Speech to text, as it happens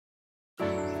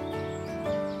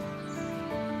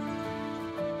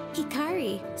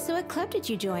Hikari, so what club did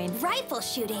you join? Rifle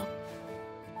shooting.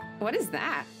 What is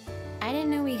that? I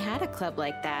didn't know we had a club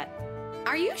like that.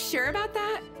 Are you sure about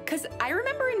that? Because I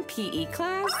remember in PE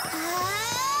class...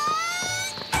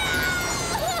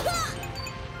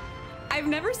 I've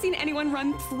never seen anyone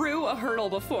run through a hurdle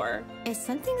before. Is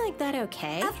something like that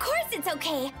okay? Of course it's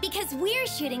okay, because we're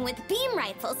shooting with beam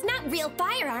rifles, not real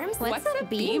firearms. What's a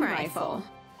beam rifle?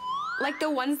 Like the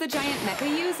ones the giant mecha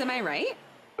use, am I right?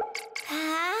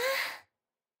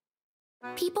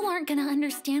 People aren't gonna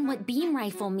understand what beam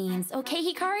rifle means, okay,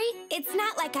 Hikari? It's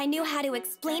not like I knew how to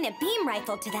explain a beam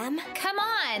rifle to them. Come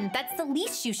on, that's the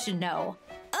least you should know.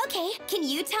 Okay, can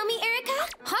you tell me, Erica?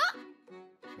 Huh?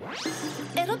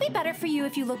 It'll be better for you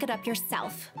if you look it up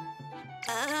yourself.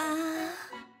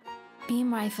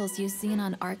 Beam rifles use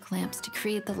xenon arc lamps to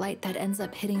create the light that ends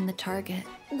up hitting the target.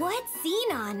 What's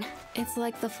xenon? It's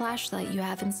like the flashlight you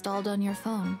have installed on your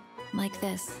phone, like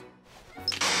this.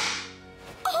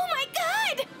 Oh my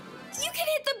god! You can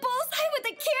hit the bullseye with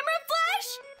a camera flash?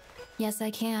 Yes, I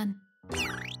can.